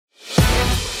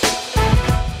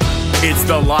It's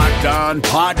the Locked On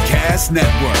Podcast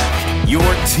Network, your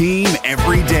team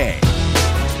every day.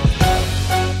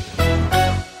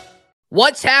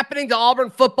 What's happening to Auburn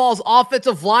football's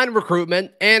offensive line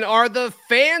recruitment, and are the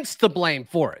fans to blame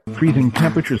for it? Freezing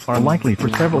temperatures are likely for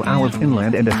several hours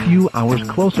inland and a few hours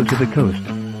closer to the coast.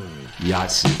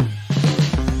 Yes.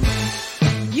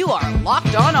 You are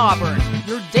Locked On Auburn,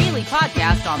 your daily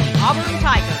podcast on the Auburn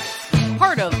Tigers.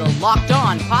 Part of the Locked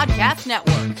On Podcast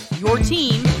Network, your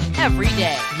team every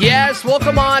day. Yes,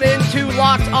 welcome on into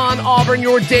Locked On Auburn,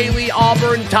 your daily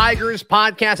Auburn Tigers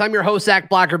podcast. I'm your host, Zach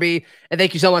Blackerby, and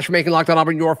thank you so much for making Locked On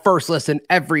Auburn your first listen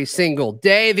every single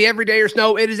day. The everydayers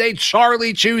know it is a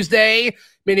Charlie Tuesday,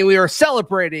 meaning we are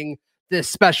celebrating this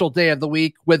special day of the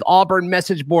week with Auburn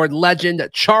message board legend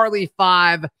Charlie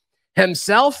 5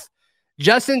 himself,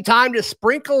 just in time to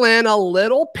sprinkle in a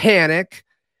little panic.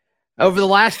 Over the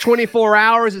last 24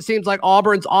 hours, it seems like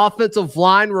Auburn's offensive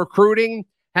line recruiting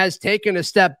has taken a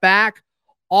step back.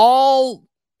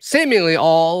 Seemingly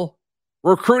all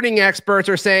recruiting experts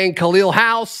are saying Khalil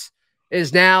House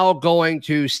is now going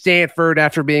to Stanford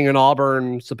after being an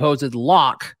Auburn supposed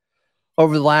lock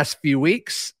over the last few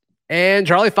weeks. And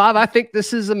Charlie 5, I think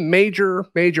this is a major,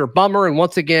 major bummer. And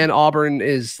once again, Auburn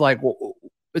is like,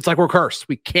 it's like we're cursed.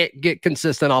 We can't get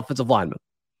consistent offensive linemen.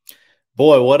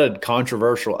 Boy, what a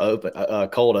controversial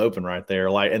cold open right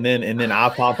there. Like, and then I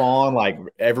pop on, like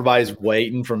everybody's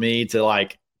waiting for me to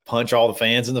like punch all the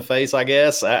fans in the face, I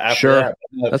guess. Sure.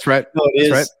 That's right. No,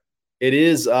 That's right. It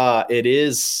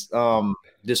is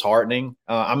disheartening.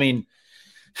 I mean,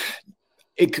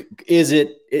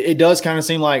 it does kind of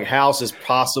seem like House is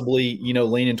possibly,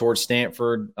 leaning towards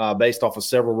Stanford based off of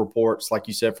several reports, like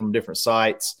you said, from different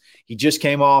sites. He just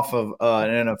came off of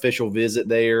an official visit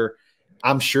there.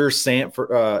 I'm sure Stanford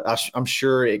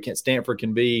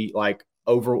can be like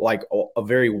over like a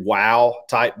very wow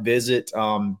type visit.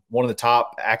 One of the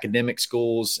top academic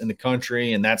schools in the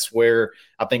country, and that's where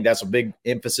I think that's a big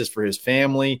emphasis for his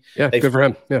family. Yeah, good for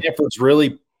him. Yeah. Stanford's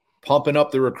really pumping up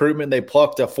the recruitment. They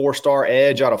plucked a 4-star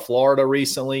edge out of Florida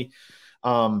recently.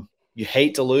 You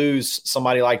hate to lose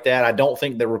somebody like that. I don't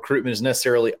think the recruitment is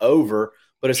necessarily over,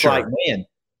 but it's like, man,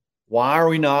 why are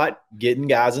we not getting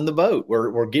guys in the boat?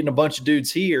 We're getting a bunch of dudes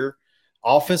here.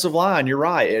 Offensive line, you're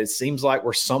right. It seems like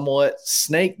we're somewhat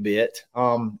snake bit.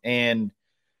 And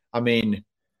I mean,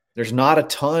 there's not a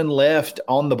ton left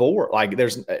on the board. Like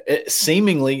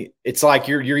seemingly it's like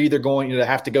you're either going to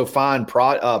have to go find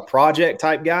project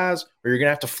type guys, or you're going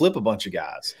to have to flip a bunch of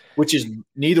guys, which is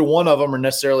neither one of them are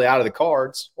necessarily out of the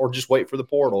cards, or just wait for the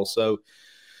portal. So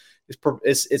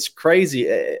it's crazy.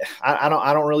 I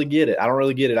don't really get it.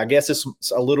 I guess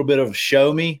it's a little bit of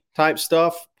show me type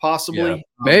stuff, possibly. Yeah,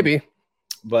 maybe.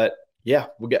 But yeah,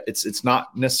 it's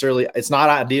not necessarily, it's not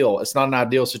ideal. It's not an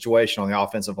ideal situation on the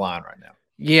offensive line right now.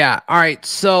 Yeah. All right.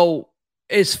 So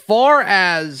as far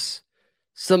as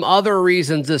some other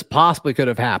reasons this possibly could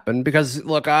have happened, because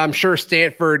look, I'm sure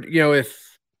Stanford,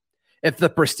 if the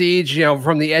prestige,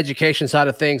 from the education side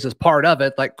of things is part of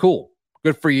it, like, cool.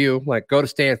 Good for you. Like, go to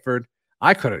Stanford.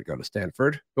 I couldn't go to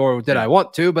Stanford, or did I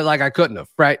want to, but like I couldn't have.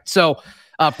 Right. So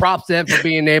props to him for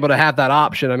being able to have that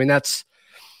option. I mean, that's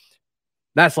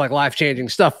like life-changing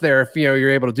stuff there. If you're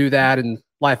able to do that in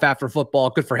life after football,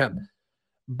 good for him.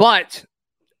 But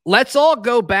let's all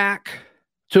go back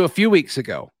to a few weeks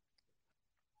ago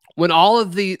when all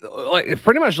of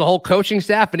pretty much the whole coaching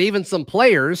staff and even some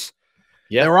players,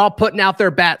 they were all putting out their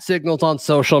bat signals on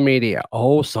social media.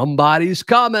 Oh, somebody's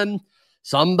coming.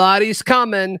 Somebody's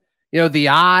coming. The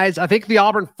eyes. I think the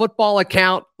Auburn football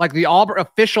account, like the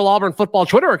official Auburn football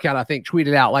Twitter account, I think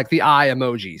tweeted out like the eye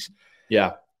emojis.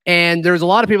 Yeah. And there's a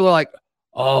lot of people that are like,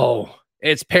 oh,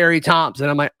 it's Perry Thompson.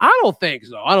 I'm like, I don't think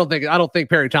so. I don't think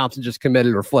Perry Thompson just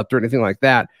committed or flipped or anything like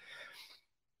that.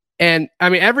 And I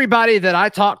mean, everybody that I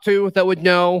talked to that would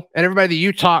know, and everybody that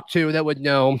you talked to that would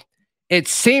know, it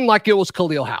seemed like it was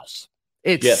Khalil House.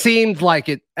 It seemed like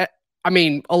it. I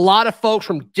mean, a lot of folks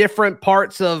from different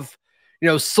parts of,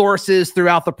 sources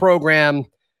throughout the program,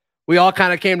 we all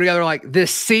kind of came together like, this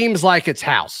seems like it's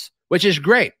House, which is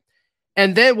great.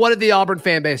 And then what did the Auburn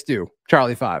fan base do,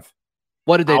 Charlie 5?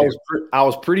 What did they do? I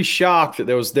was pretty shocked that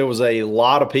there was a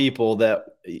lot of people that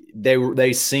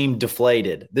they seemed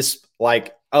deflated. This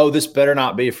this better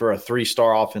not be for a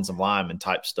 3-star offensive lineman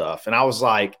type stuff. And I was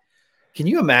like, can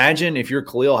you imagine if you're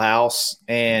Khalil House,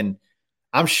 and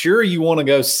I'm sure you want to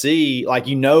go see,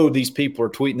 these people are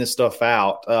tweeting this stuff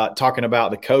out, talking about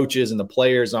the coaches and the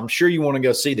players. I'm sure you want to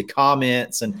go see the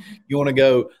comments, and you want to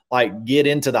go get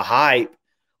into the hype.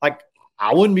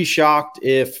 I wouldn't be shocked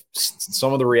if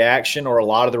some of the reaction, or a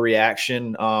lot of the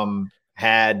reaction,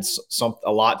 had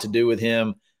a lot to do with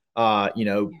him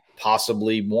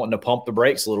possibly wanting to pump the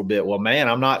brakes a little bit. Well, man,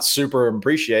 I'm not super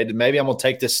appreciated. Maybe I'm going to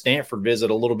take this Stanford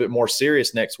visit a little bit more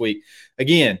serious next week.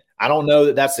 Again, I don't know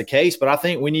that that's the case, but I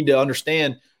think we need to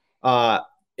understand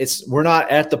we're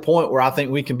not at the point where I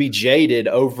think we can be jaded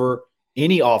over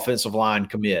any offensive line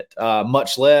commit,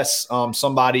 much less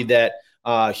somebody that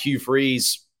Hugh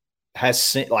Freeze has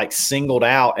singled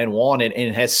out and wanted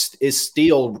and is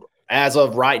still, as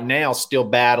of right now, still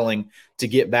battling to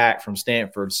get back from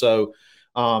Stanford. So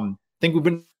I think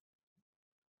you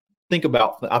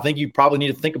probably need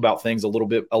to think about things a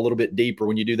little bit deeper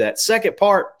when you do that. Second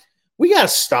part, we got to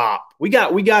stop. We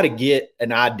got to get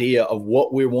an idea of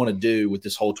what we want to do with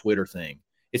this whole Twitter thing.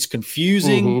 It's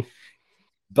confusing,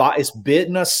 but it's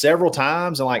bitten us several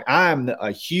times. And I'm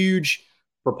a huge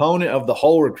proponent of the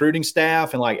whole recruiting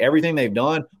staff and everything they've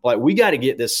done. We got to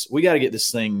get this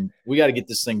thing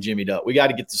jimmied up. We got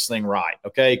to get this thing right.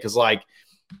 Okay. Cause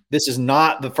this is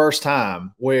not the first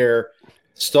time where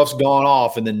stuff's gone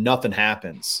off and then nothing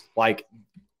happens.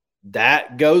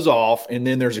 That goes off and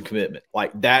then there's a commitment.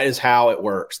 That is how it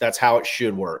works. That's how it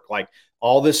should work.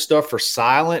 All this stuff for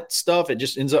silent stuff, it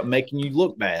just ends up making you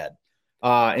look bad.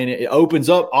 And it opens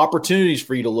up opportunities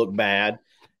for you to look bad.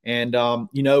 And,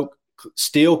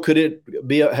 still could it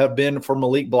have been for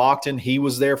Malik Blockton? He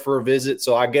was there for a visit.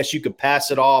 So I guess you could pass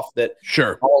it off that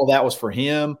sure all of that was for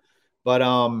him. But,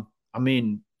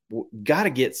 we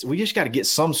just got to get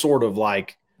some sort of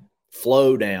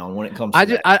flow down when it comes to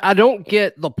that. I don't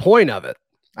get the point of it.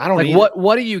 I don't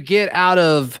what do you get out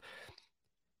of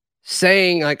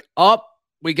saying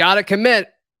we got to commit?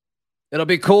 It'll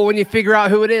be cool when you figure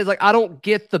out who it is. I don't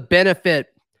get the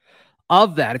benefit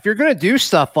of that. If you're going to do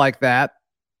stuff like that,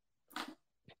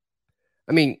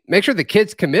 make sure the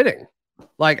kid's committing.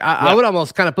 I would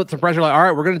almost kind of put some pressure. All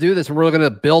right, we're going to do this and we're going to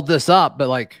build this up, but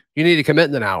you need to commit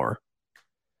in an hour.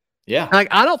 Yeah.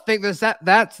 I don't think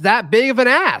that's that big of an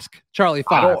ask, Charlie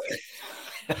Five.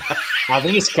 I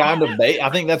think it's kind of I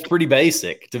think that's pretty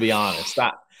basic, to be honest.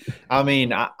 I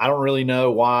don't really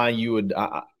know why you would.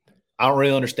 I don't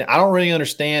really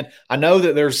understand. I know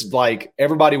that there's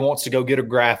everybody wants to go get a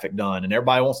graphic done and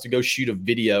everybody wants to go shoot a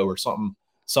video or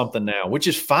something now, which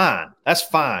is fine. That's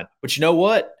fine. But you know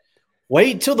what?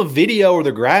 Wait till the video or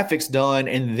the graphics done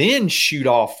and then shoot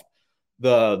off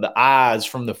the eyes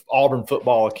from the Auburn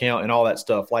football account and all that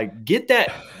stuff. Get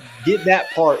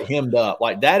that part hemmed up.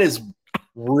 That is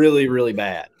really, really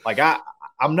bad.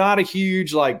 I'm not a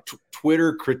huge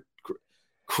Twitter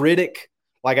critic.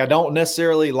 I don't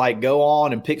necessarily like go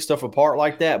on and pick stuff apart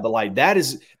like that, but like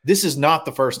this is not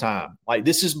the first time. Like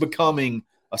this is becoming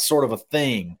a sort of a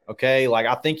thing. Okay. Like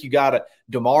I think you got to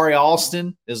Damari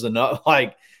Alston is enough.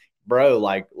 Like, bro,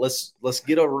 like let's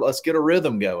get a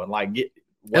rhythm going. Like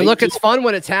and look, it's fun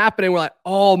when it's happening. We're like,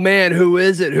 oh man, who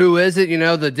is it? Who is it? You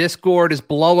know, the Discord is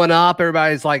blowing up.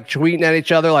 Everybody's like tweeting at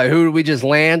each other, like, who did we just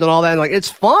land and all that? And like, it's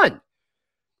fun.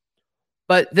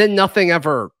 But then nothing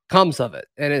ever comes of it.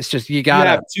 And it's just, you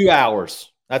have 2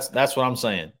 hours. That's what I'm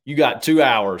saying. You got 2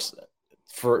 hours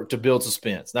to build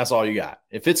suspense. That's all you got.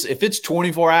 If it's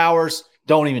 24 hours,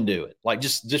 don't even do it. Like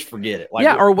just forget it. Like,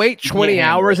 yeah. Or wait 20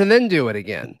 hours and then do it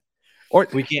again. Or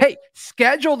hey,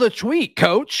 schedule the tweet,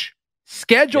 coach.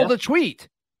 Schedule the tweet.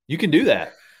 You can do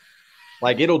that.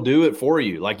 Like it'll do it for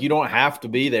you. Like you don't have to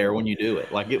be there when you do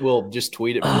it. Like it will just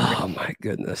tweet it. Oh my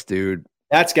goodness, dude.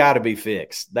 That's got to be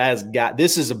fixed.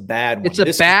 This is a bad one. It's a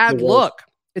bad look.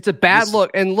 It's a bad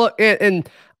look. And look, and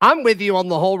I'm with you on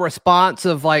the whole response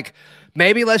of like,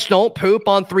 maybe let's don't poop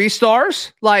on 3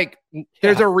 stars. Like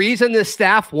there's a reason this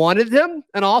staff wanted him.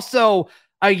 And also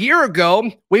a year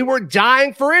ago, we were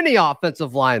dying for any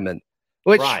offensive lineman.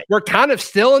 Which we're kind of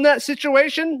still in that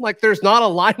situation. Like there's not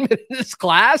alignment in this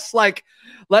class. Like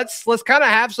let's kind of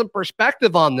have some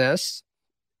perspective on this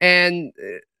and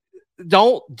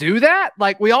don't do that.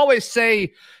 Like we always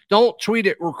say, don't tweet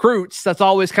at recruits. That's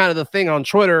always kind of the thing on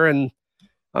Twitter. And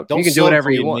you can do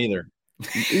whatever you want. Either.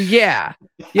 Yeah.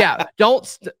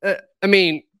 Don't, I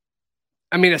mean,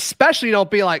 especially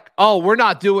don't be like, oh, we're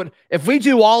not doing, if we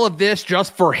do all of this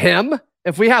just for him,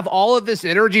 if we have all of this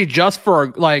energy just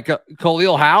for like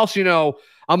Khalil House, you know,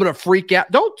 I'm going to freak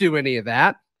out. Don't do any of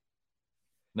that.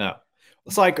 No,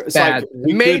 it's like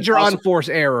major unforced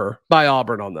error by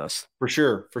Auburn on this. For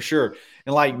sure.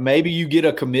 And like, maybe you get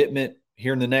a commitment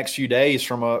here in the next few days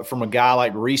from a guy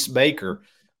like Reese Baker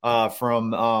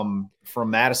from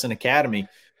Madison Academy,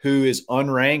 who was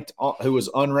unranked,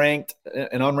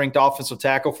 an unranked offensive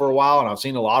tackle for a while. And I've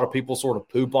seen a lot of people sort of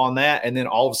poop on that. And then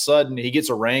all of a sudden he gets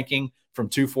a ranking from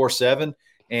 247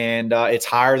 and it's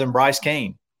higher than Bryce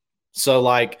Kane. So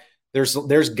like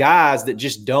there's guys that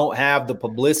just don't have the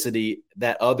publicity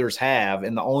that others have.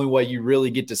 And the only way you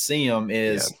really get to see them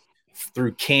is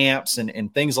through camps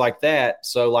and things like that.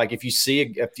 So like, if you see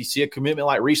a commitment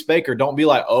like Reese Baker, don't be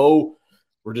like, oh,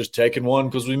 we're just taking one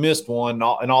because we missed one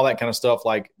and all that kind of stuff.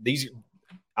 Like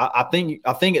I think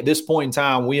at this point in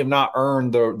time, we have not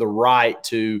earned the right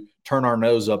to turn our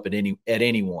nose up at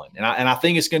anyone. And I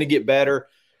think it's going to get better.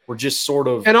 We're just sort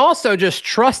of, and also just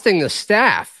trusting the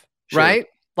staff, right?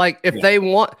 Like if they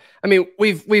want, I mean,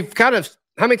 we've kind of,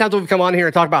 how many times have we come on here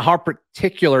and talk about how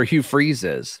particular Hugh Freeze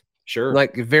is? Sure.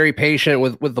 Like very patient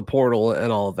with the portal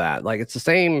and all of that. Like it's the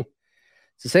same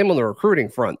on the recruiting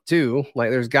front too. Like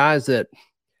there's guys that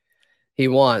he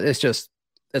wants.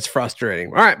 It's frustrating.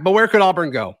 All right. But where could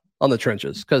Auburn go on the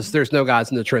trenches? Because there's no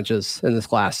guys in the trenches in this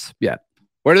class yet.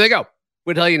 Where do they go?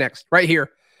 We'll tell you next, right here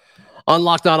on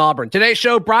Locked On Auburn. Today's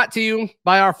show brought to you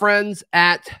by our friends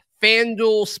at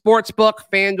FanDuel Sportsbook.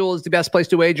 FanDuel is the best place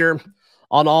to wager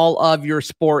on all of your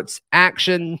sports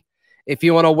action. If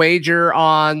you want to wager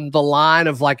on the line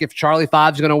of like if Charlie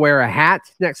Five's going to wear a hat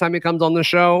next time he comes on the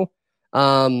show,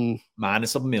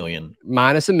 minus $1 million.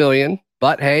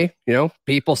 But hey,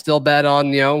 people still bet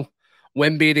on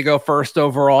Wemby to go first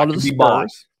overall to the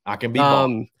Spurs. I can be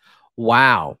bought.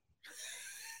 Wow.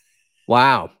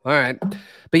 All right.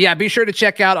 But yeah, be sure to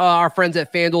check out our friends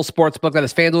at FanDuel Sportsbook. That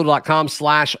is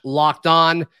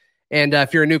FanDuel.com/lockedon. And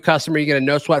if you're a new customer, you get a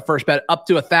no sweat first bet up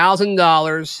to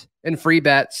 $1,000 in free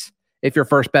bets if your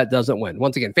first bet doesn't win.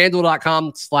 Once again,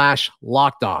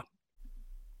 FanDuel.com/lockedon.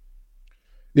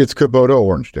 It's Kubota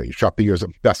Orange Day. Shop the year's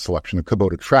best selection of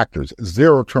Kubota tractors,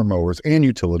 zero-turn mowers, and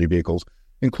utility vehicles,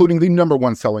 including the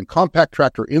 #1 selling compact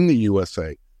tractor in the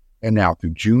USA. And now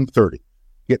through June 30,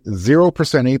 get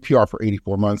 0% APR for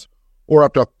 84 months or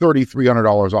up to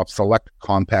 $3,300 off select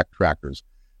compact tractors.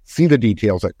 See the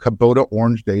details at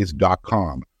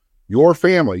KubotaOrangeDays.com. Your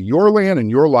family, your land, and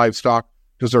your livestock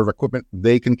deserve equipment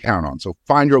they can count on. So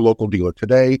find your local dealer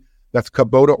today. That's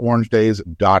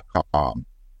KubotaOrangeDays.com.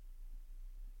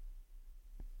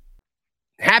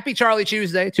 Happy Charlie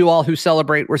Tuesday to all who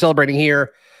celebrate. We're celebrating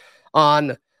here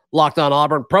on Locked On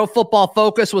Auburn. Pro Football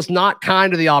Focus was not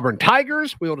kind to the Auburn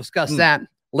Tigers. We will discuss that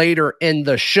later in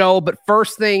the show. But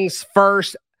first things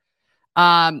first.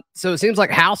 So it seems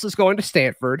like House is going to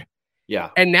Stanford.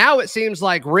 Yeah. And now it seems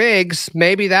like Riggs,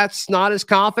 maybe that's not as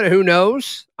confident. Who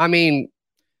knows? I mean,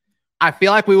 I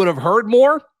feel like we would have heard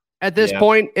more at this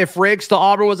point if Riggs to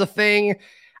Auburn was a thing.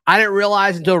 I didn't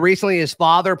realize until recently his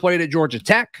father played at Georgia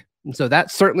Tech. And so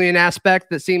that's certainly an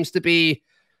aspect that seems to be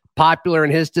popular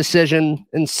in his decision.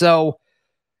 And so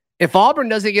if Auburn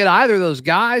doesn't get either of those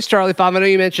guys, Charlie Five, I know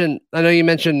you mentioned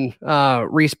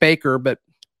Reese Baker, but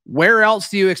where else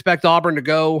do you expect Auburn to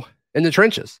go in the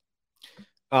trenches?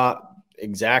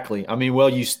 Exactly. I mean,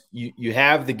 well, you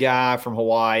have the guy from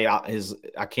Hawaii.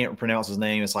 I can't pronounce his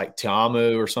name. It's like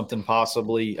Tiamu or something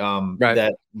possibly.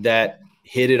 Right. That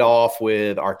hit it off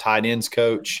with our tight ends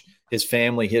coach. His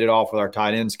family hit it off with our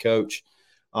tight ends coach.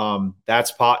 And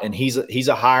he's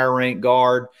a higher ranked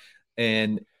guard.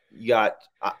 And you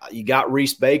got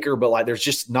Reese Baker, but like there's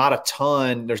just not a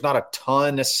ton. There's not a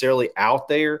ton necessarily out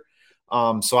there.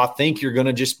 So I think you're going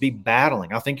to just be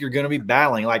battling.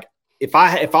 Like if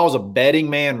I was a betting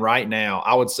man right now,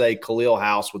 I would say Khalil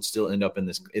House would still end up in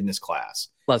this class.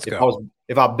 Let's go.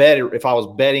 If I was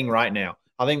betting right now,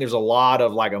 I think there's a lot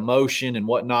of like emotion and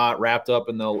whatnot wrapped up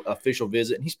in the official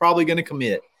visit, and he's probably going to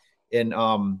commit. And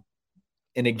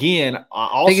again, I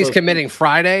also think he's committing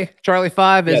Friday, Charlie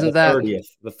Five. Isn't that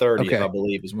the 30th? Okay. I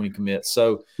believe is when he commits.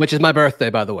 So, which is my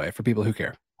birthday, by the way, for people who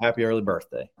care. Happy early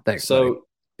birthday! Thanks. So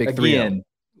Big again,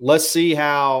 let's see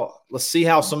how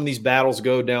some of these battles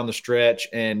go down the stretch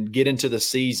and get into the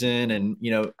season, and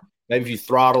maybe if you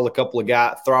throttle a couple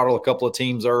of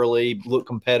teams early, look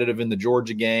competitive in the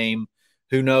Georgia game.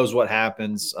 Who knows what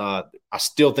happens? I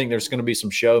still think there's going to be some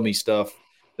show me stuff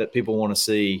that people want to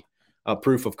see.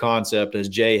 Proof of concept, as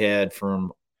Jay had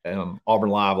from Auburn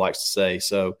Live likes to say.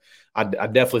 So I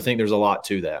definitely think there's a lot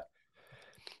to that.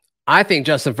 I think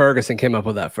Justin Ferguson came up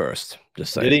with that first.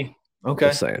 Just saying. Did he? Okay.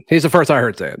 Just saying. He's the first I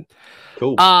heard say it.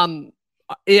 Cool.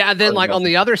 Yeah. Then like on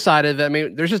the other side of it, I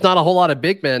mean, there's just not a whole lot of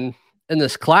big men in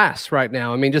this class right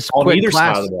now. I mean, just on quick either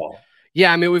class. side of the ball.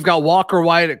 Yeah, I mean, we've got Walker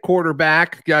White at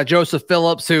quarterback, Joseph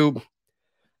Phillips, who,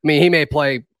 I mean, he may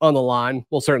play on the line.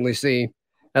 We'll certainly see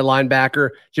at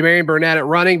linebacker. Jamarian Burnett at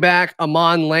running back.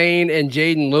 Amon Lane and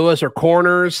Jaden Lewis are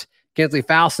corners. Kinsley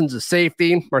Falson's a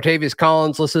safety. Martavius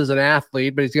Collins listed as an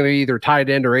athlete, but he's going to be either tight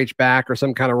end or H-back or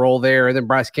some kind of role there. And then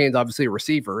Bryce Kane's obviously a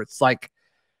receiver. It's like,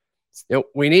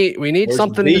 we need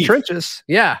something in the trenches.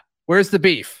 Yeah. Where's the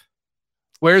beef?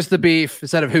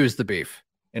 Instead of who's the beef?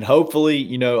 And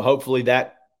hopefully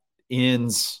that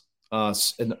ends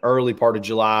in the early part of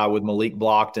July with Malik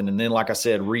Blockton. And then, like I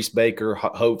said, Reese Baker,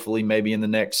 hopefully maybe in the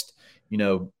next,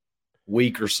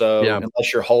 week or so,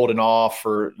 unless you're holding off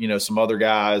for, some other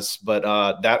guys. But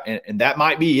that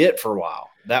might be it for a while.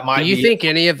 That might be. Do you think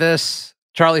any of this,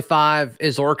 Charlie 5,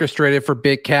 is orchestrated for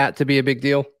Big Cat to be a big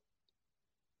deal?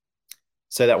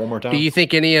 Say that one more time. Do you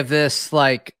think any of this,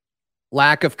 like,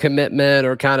 lack of commitment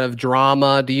or kind of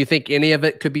drama, do you think any of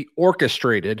it could be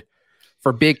orchestrated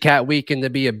for Big Cat Weekend to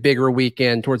be a bigger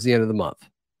weekend towards the end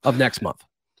of next month?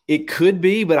 It could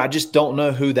be, but I just don't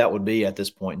know who that would be at this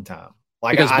point in time.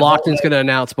 Because Blockton's going to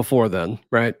announce before then,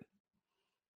 right?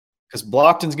 Because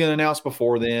Blockton's going to announce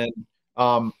before then.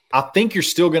 I think you're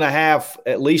still going to have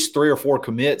at least 3 or 4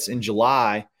 commits in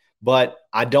July, but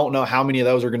I don't know how many of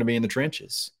those are going to be in the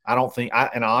trenches. I don't think,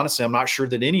 and honestly, I'm not sure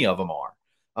that any of them are.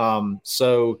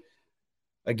 So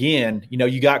again,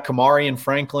 you got Kamari and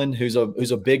Franklin, who's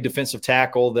a big defensive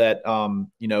tackle that,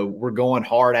 we're going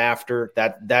hard after.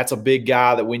 That's a big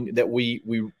guy that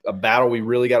we a battle we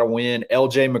really got to win.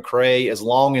 LJ McCray, as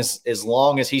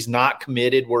long as he's not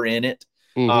committed, we're in it.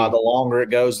 The longer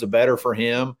it goes, the better for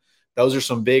him. Those are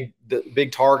some big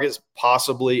targets.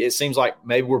 Possibly, it seems like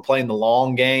maybe we're playing the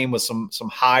long game with some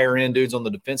higher end dudes on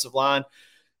the defensive line,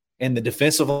 and the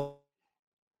defensive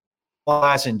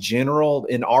class in general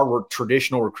in our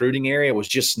traditional recruiting area was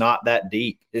just not that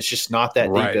deep. It's just not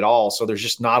that deep at all. So there's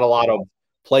just not a lot of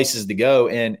places to go.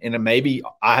 And maybe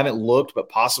I haven't looked, but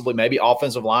possibly maybe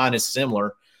offensive line is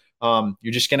similar.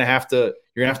 You're just going to have to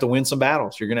win some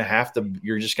battles.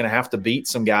 You're just going to have to beat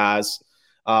some guys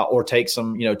or take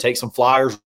some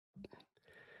flyers,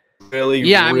 really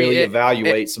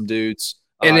evaluate some dudes.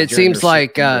 And it seems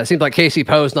like Casey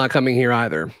Poe's not coming here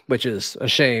either, which is a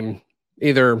shame.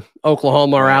 Either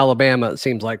Oklahoma or Alabama, it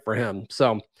seems like, for him.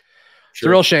 So It's a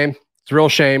real shame. It's a real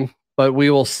shame. But we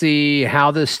will see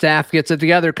how the staff gets it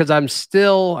together, because I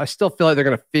still feel like they're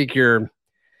going to figure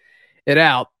it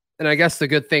out. And I guess the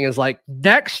good thing is, like,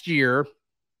 next year,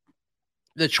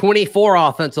 the 24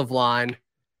 offensive line, I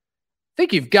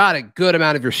think you've got a good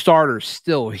amount of your starters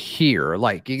still here.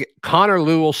 Like, Connor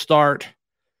Lew will start.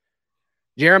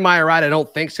 Jeremiah Wright, I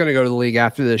don't think is going to go to the league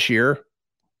after this year.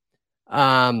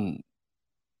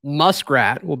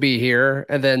 Muskrat will be here,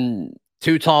 and then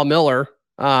Tall Miller.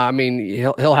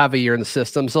 He'll have a year in the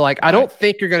system. So, like, I don't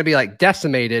think you're going to be, like,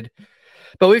 decimated.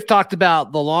 But we've talked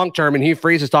about the long term, and Hugh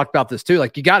Freeze has talked about this too.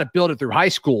 Like, you got to build it through high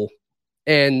school,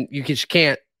 and you just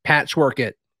can't patchwork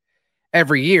it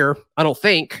every year. I don't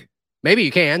think. Maybe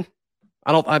you can.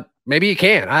 Maybe you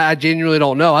can. I genuinely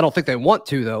don't know. I don't think they want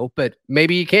to, though, but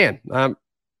maybe you can.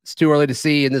 It's too early to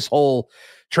see in this whole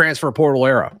transfer portal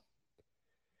era.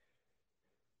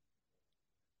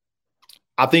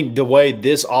 I think the way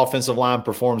this offensive line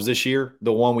performs this year,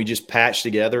 the one we just patched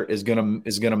together, is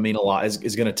gonna mean a lot.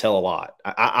 Is gonna tell a lot.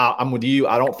 I'm with you.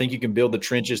 I don't think you can build the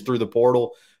trenches through the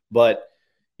portal, but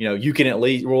you can at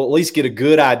least get a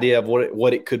good idea of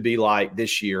what it could be like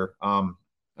this year.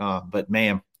 But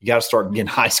man, you got to start getting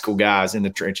high school guys in the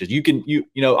trenches.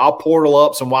 I'll portal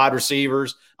up some wide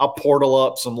receivers. I'll portal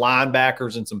up some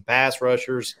linebackers and some pass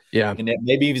rushers. Yeah, and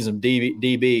maybe even some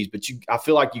DBs. But I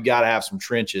feel like you got to have some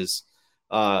trenches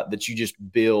that you just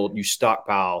build, you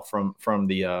stockpile from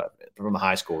the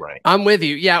high school rank. I'm with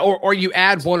you. Yeah. Or you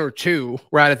add 1 or 2,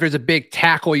 right? If there's a big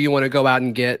tackle you want to go out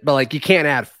and get, but like, you can't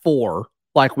add 4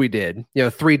 like we did,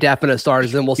 3 definite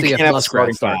starters. Then we'll see if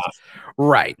Muskrat starts.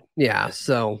 Right. Yeah.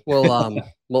 So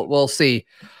we'll see.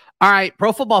 All right.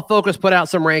 Pro Football Focus put out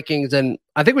some rankings, and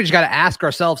I think we just got to ask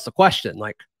ourselves the question,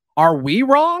 like, are we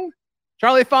wrong?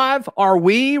 Charlie 5, are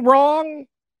we wrong?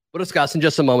 We'll discuss in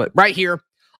just a moment right here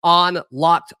on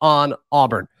Locked on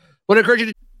Auburn. Would encourage you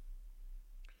to.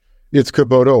 It's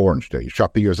Kubota Orange Day.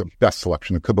 Shop the year's best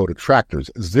selection of Kubota tractors,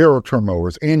 zero-turn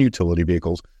mowers, and utility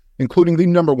vehicles, including the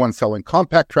 #1 selling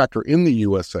compact tractor in the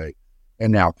USA.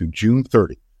 And now through June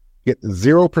 30, get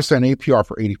 0% APR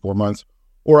for 84 months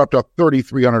or up to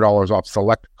 $3,300 off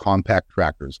select compact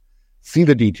tractors. See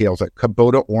the details at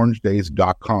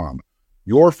KubotaOrangeDays.com.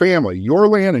 Your family, your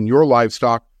land, and your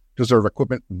livestock deserve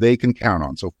equipment they can count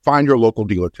on. So find your local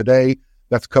dealer today.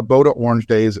 That's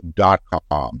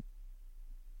KubotaOrangeDays.com.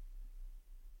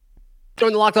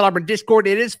 Join the Locked on Auburn Discord.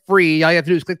 It is free. All you have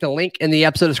to do is click the link in the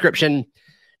episode description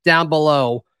down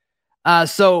below.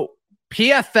 So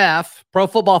PFF, Pro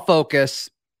Football Focus,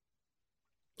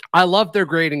 I love their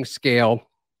grading scale.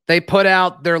 They put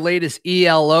out their latest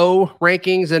ELO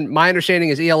rankings, and my understanding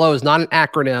is ELO is not an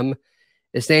acronym.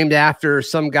 It's named after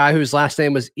some guy whose last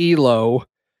name was Elo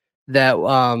that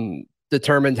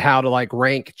determined how to like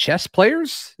rank chess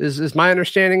players is my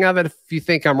understanding of it. If you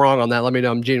think I'm wrong on that, let me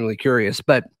know. I'm genuinely curious,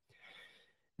 but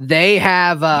they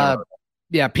have,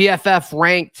 PFF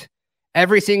ranked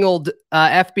every single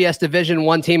FBS Division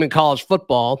I team in college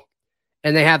football,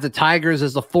 and they have the Tigers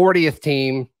as the 40th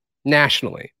team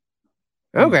nationally.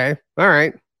 Okay. All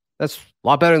right. That's a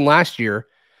lot better than last year.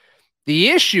 The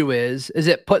issue is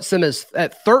it puts them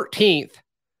at 13th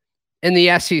in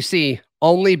the SEC,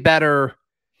 only better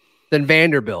than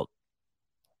Vanderbilt.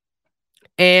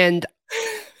 And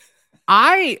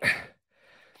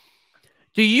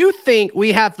do you think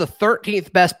we have the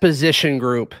 13th best position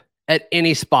group at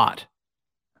any spot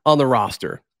on the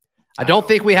roster? I don't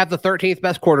think we have the 13th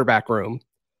best quarterback room.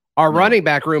 Our running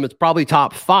back room is probably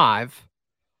top 5.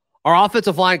 Our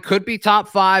offensive line could be top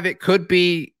 5. It could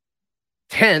be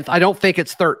 10th. I don't think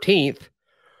it's 13th.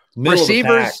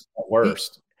 Receivers at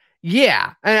worst.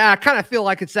 Yeah. And I kind of feel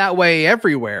like it's that way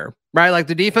everywhere, right? Like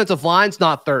the defensive line's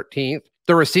not 13th.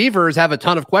 The receivers have a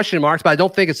ton of question marks, but I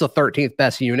don't think it's the 13th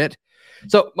best unit.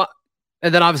 So,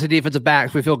 and then obviously defensive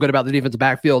backs, we feel good about the defensive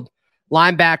backfield.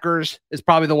 Linebackers is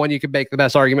probably the one you could make the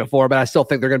best argument for, but I still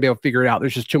think they're going to be able to figure it out.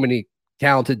 There's just too many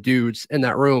talented dudes in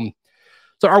that room.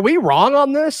 So are we wrong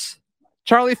on this,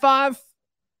 Charlie 5?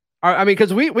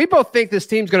 Because we both think this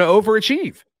team's going to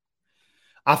overachieve.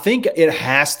 I think it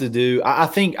has to do.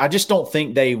 I just don't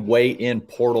think they weight in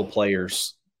portal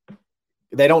players.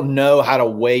 They don't know how to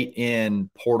weight in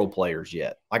portal players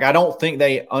yet. Like I don't think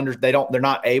they're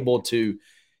not able to.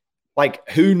 Like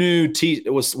who knew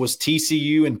was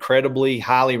TCU incredibly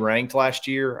highly ranked last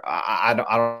year? I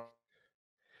don't.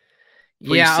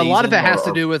 Yeah, a lot of it has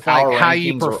to do with like how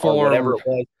you perform. Or whatever it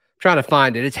was. Trying to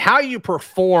find it. It's how you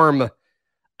perform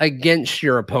against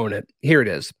your opponent. Here it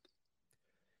is.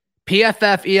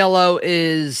 PFF ELO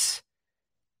is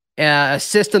a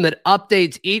system that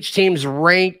updates each team's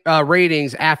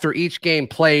ratings after each game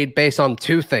played based on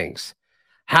 2 things: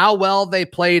 how well they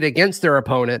played against their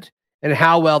opponent and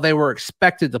how well they were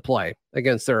expected to play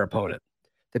against their opponent.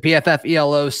 The PFF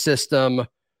ELO system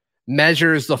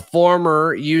measures the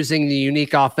former using the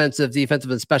unique offensive, defensive,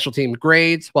 and special team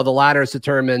grades, while the latter is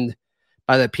determined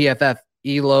by the PFF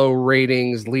ELO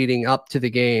ratings leading up to the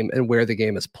game and where the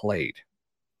game is played.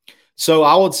 So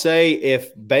I would say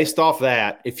if based off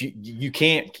that, if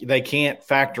they can't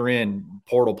factor in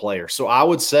portal players. So I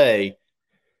would say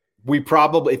we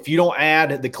probably, if you don't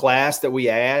add the class that we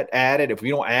added, if we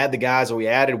don't add the guys that we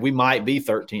added, we might be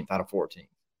 13th out of 14.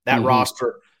 That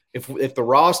roster, if the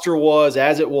roster was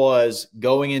as it was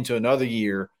going into another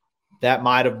year, that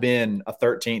might have been a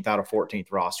 13th out of 14th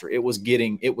roster. It was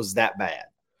that bad.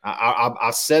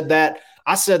 I said that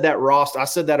roster. I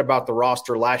said that about the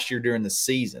roster last year during the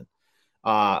season.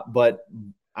 But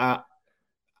I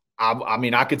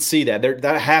mean, I could see that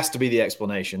that has to be the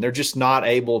explanation. They're just not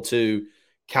able to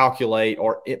calculate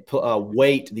or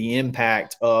weight the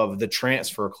impact of the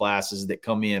transfer classes that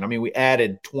come in. I mean, we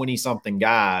added 20 something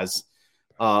guys,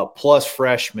 plus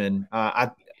freshmen,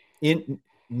 in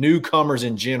newcomers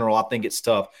in general. I think it's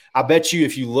tough. I bet you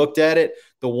if you looked at it,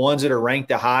 the ones that are ranked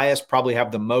the highest probably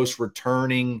have the most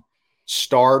returning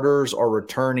starters or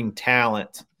returning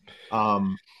talent.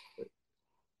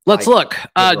 Let's look.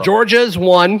 Georgia's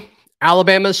 1,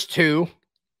 Alabama's 2,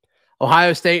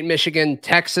 Ohio State, Michigan,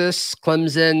 Texas,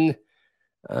 Clemson,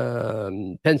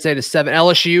 Penn State is 7,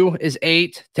 LSU is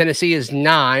 8, Tennessee is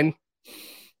 9.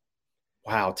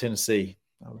 Wow, Tennessee.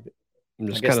 I'm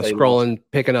just kind of scrolling,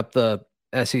 picking up the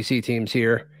SEC teams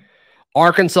here.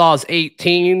 Arkansas is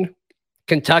 18,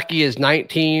 Kentucky is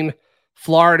 19,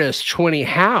 Florida is 20.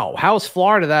 How is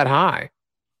Florida that high?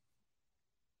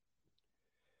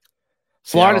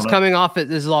 Florida's coming off it.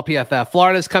 This is all PFF.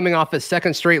 Florida's coming off its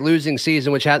second straight losing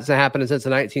season, which hasn't happened since the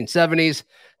 1970s.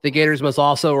 The Gators must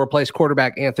also replace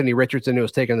quarterback Anthony Richardson, who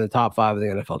was taken in the top 5 of the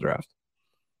NFL draft.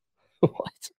 What?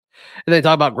 And they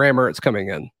talk about Graham Mertz coming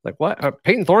in. Like what?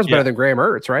 Peyton Thorne's better than Graham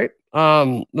Mertz, right?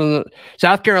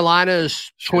 South Carolina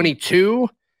is 22.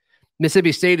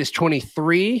 Mississippi State is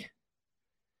 23.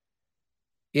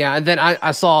 Yeah, and then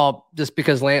I saw, just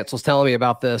because Lance was telling me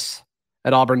about this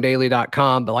at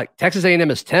auburndaily.com, but like Texas A&M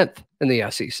is 10th in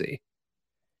the SEC.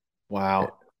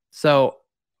 Wow. So,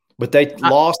 but they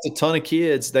lost a ton of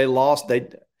kids. They lost a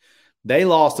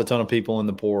ton of people in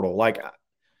the portal. Like,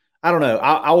 I don't know.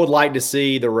 I would like to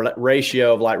see the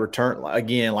ratio of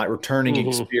returning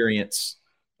experience,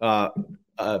 how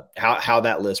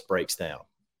that list breaks down.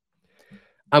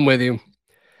 I'm with you.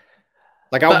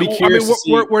 Like, I'll be curious to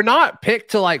see. We're not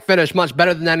picked to like finish much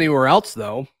better than anywhere else,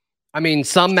 though. I mean,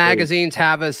 some magazines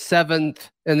have us 7th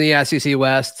in the SEC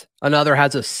West. Another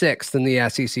has a 6th in the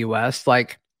SEC West.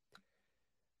 Like,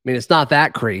 mean, it's not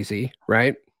that crazy,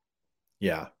 right?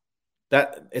 Yeah.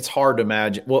 That it's hard to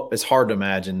imagine. Well, it's hard to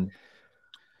imagine.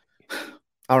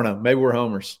 I don't know. Maybe we're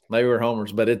homers.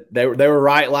 But they were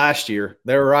right last year.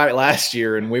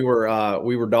 And we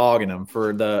were dogging them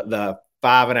for the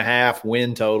 5.5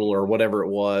 win total or whatever it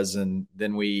was, and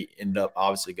then we end up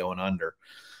obviously going under.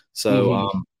 So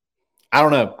I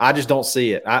don't know. I just don't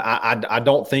see it. I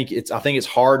don't think it's. I think it's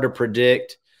hard to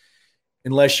predict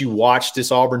unless you watch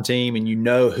this Auburn team and you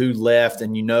know who left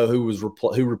and you know who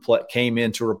came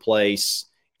in to replace.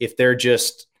 If they're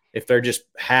just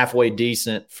halfway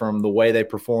decent from the way they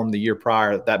performed the year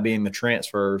prior, that being the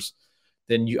transfers,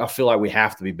 then I feel like we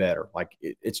have to be better. Like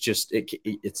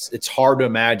it's hard to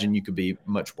imagine you could be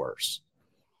much worse.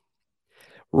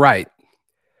 Right.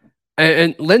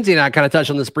 And Lindsay and I kind of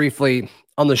touched on this briefly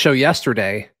on the show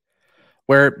yesterday,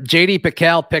 where JD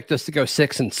Piquel picked us to go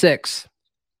 6-6.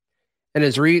 And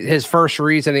his first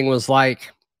reasoning was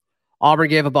like, Auburn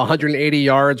gave up 180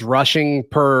 yards rushing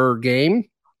per game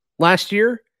last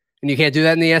year, and you can't do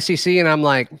that in the SEC. And I'm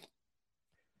like,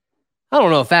 I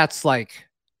don't know if that's like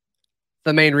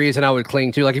the main reason I would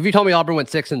cling to. Like, if you told me Auburn went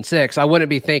 6-6, I wouldn't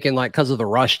be thinking like because of the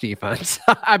rush defense.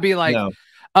 I'd be like, no.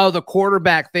 Oh, the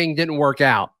quarterback thing didn't work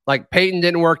out. Like Peyton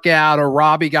didn't work out, or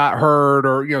Robbie got hurt,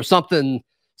 or something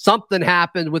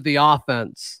happened with the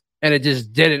offense and it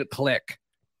just didn't click.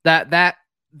 That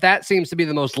seems to be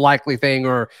the most likely thing,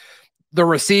 or the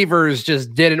receivers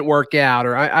just didn't work out,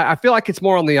 or I feel like it's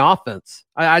more on the offense.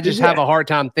 I just have a hard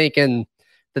time thinking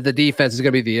that the defense is going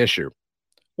to be the issue.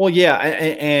 Well, yeah,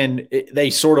 and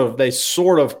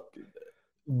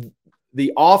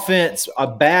the offense, a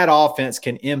bad offense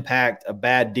can impact a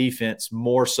bad defense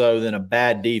more so than a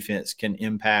bad defense can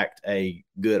impact a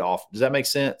good offense. Does that make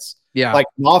sense? Yeah. Like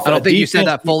I don't think you said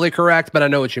that fully correct, but I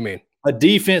know what you mean. A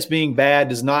defense being bad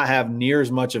does not have near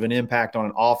as much of an impact on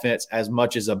an offense as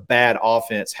much as a bad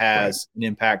offense has an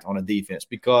impact on a defense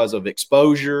because of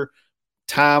exposure,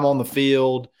 time on the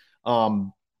field,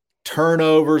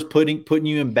 turnovers, putting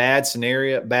you in bad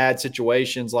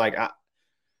situations. Like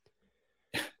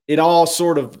it all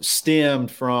sort of stemmed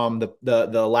from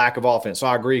the lack of offense. So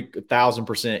I agree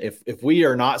 1,000%. If we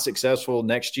are not successful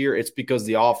next year, it's because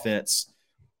the offense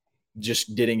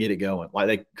just didn't get it going. Like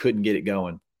they couldn't get it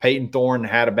going. Peyton Thorne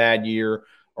had a bad year,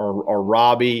 or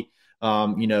Robbie,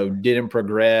 didn't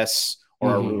progress,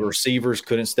 or receivers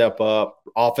couldn't step up.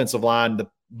 Offensive line, the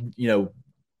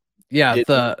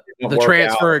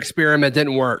transfer experiment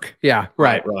didn't work. Yeah,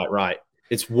 right.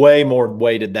 It's way more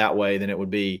weighted that way than it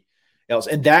would be else,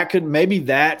 and maybe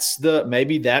that's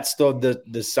the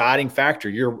deciding factor.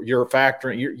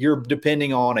 You're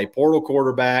depending on a portal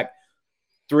quarterback,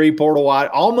 3 portal wide,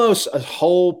 almost a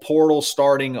whole portal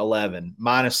starting 11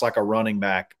 minus like a running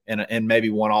back and maybe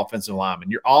 1 offensive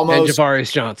lineman. You're almost and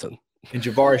Javarius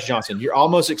Johnson. You're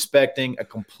almost expecting a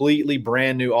completely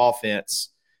brand new offense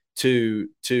to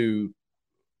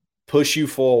push you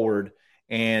forward.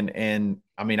 And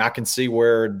I mean, I can see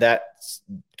where that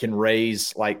can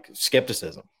raise like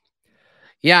skepticism.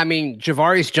 Yeah. I mean,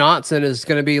 Javarius Johnson is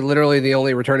going to be literally the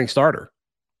only returning starter.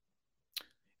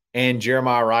 And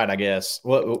Jeremiah Wright, I guess.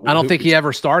 I don't think he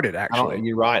ever started, actually.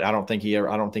 You're right. I don't think he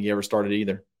ever started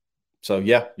either. So,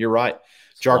 yeah, you're right.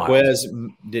 Jarquez,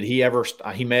 did he ever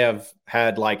 – he may have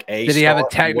had like a Did he have a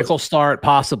technical start?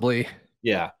 Possibly.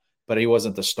 Yeah, but he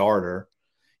wasn't the starter,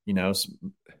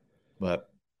 But,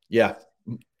 yeah,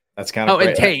 that's kind of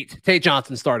great. And Tate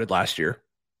Johnson started last year.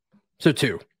 So,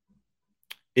 2.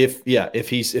 If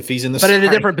he's in the – But at a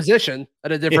different position.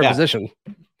 Position.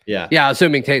 Yeah,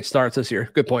 assuming Tate starts this year.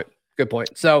 Good point.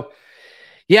 So,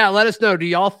 yeah, let us know. Do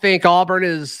y'all think Auburn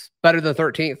is better than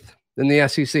 13th in the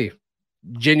SEC?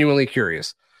 Genuinely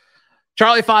curious.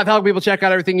 Charlie 5, how can people check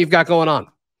out everything you've got going on?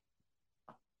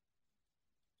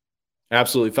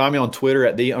 Absolutely. Find me on Twitter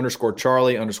at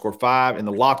 @the_Charlie_5 in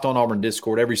the Locked On Auburn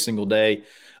Discord every single day,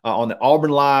 on the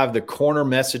Auburn Live, the Corner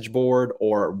message board,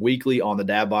 or weekly on the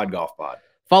Dad Bod Golf Pod.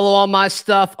 Follow all my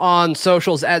stuff on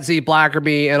socials at Z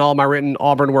Blackerby and all my written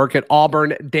Auburn work at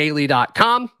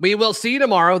auburndaily.com. We will see you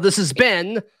tomorrow. This has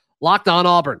been Locked On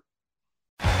Auburn.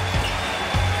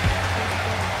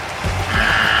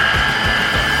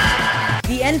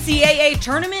 The NCAA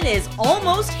tournament is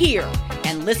almost here,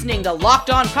 and listening to Locked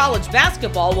On College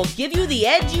Basketball will give you the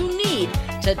edge you need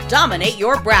to dominate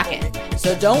your bracket.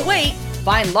 So don't wait.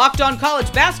 Find Locked On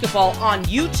College Basketball on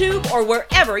YouTube or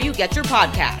wherever you get your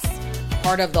podcasts.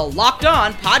 Part of the Locked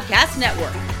On Podcast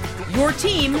Network. Your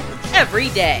team every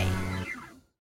day.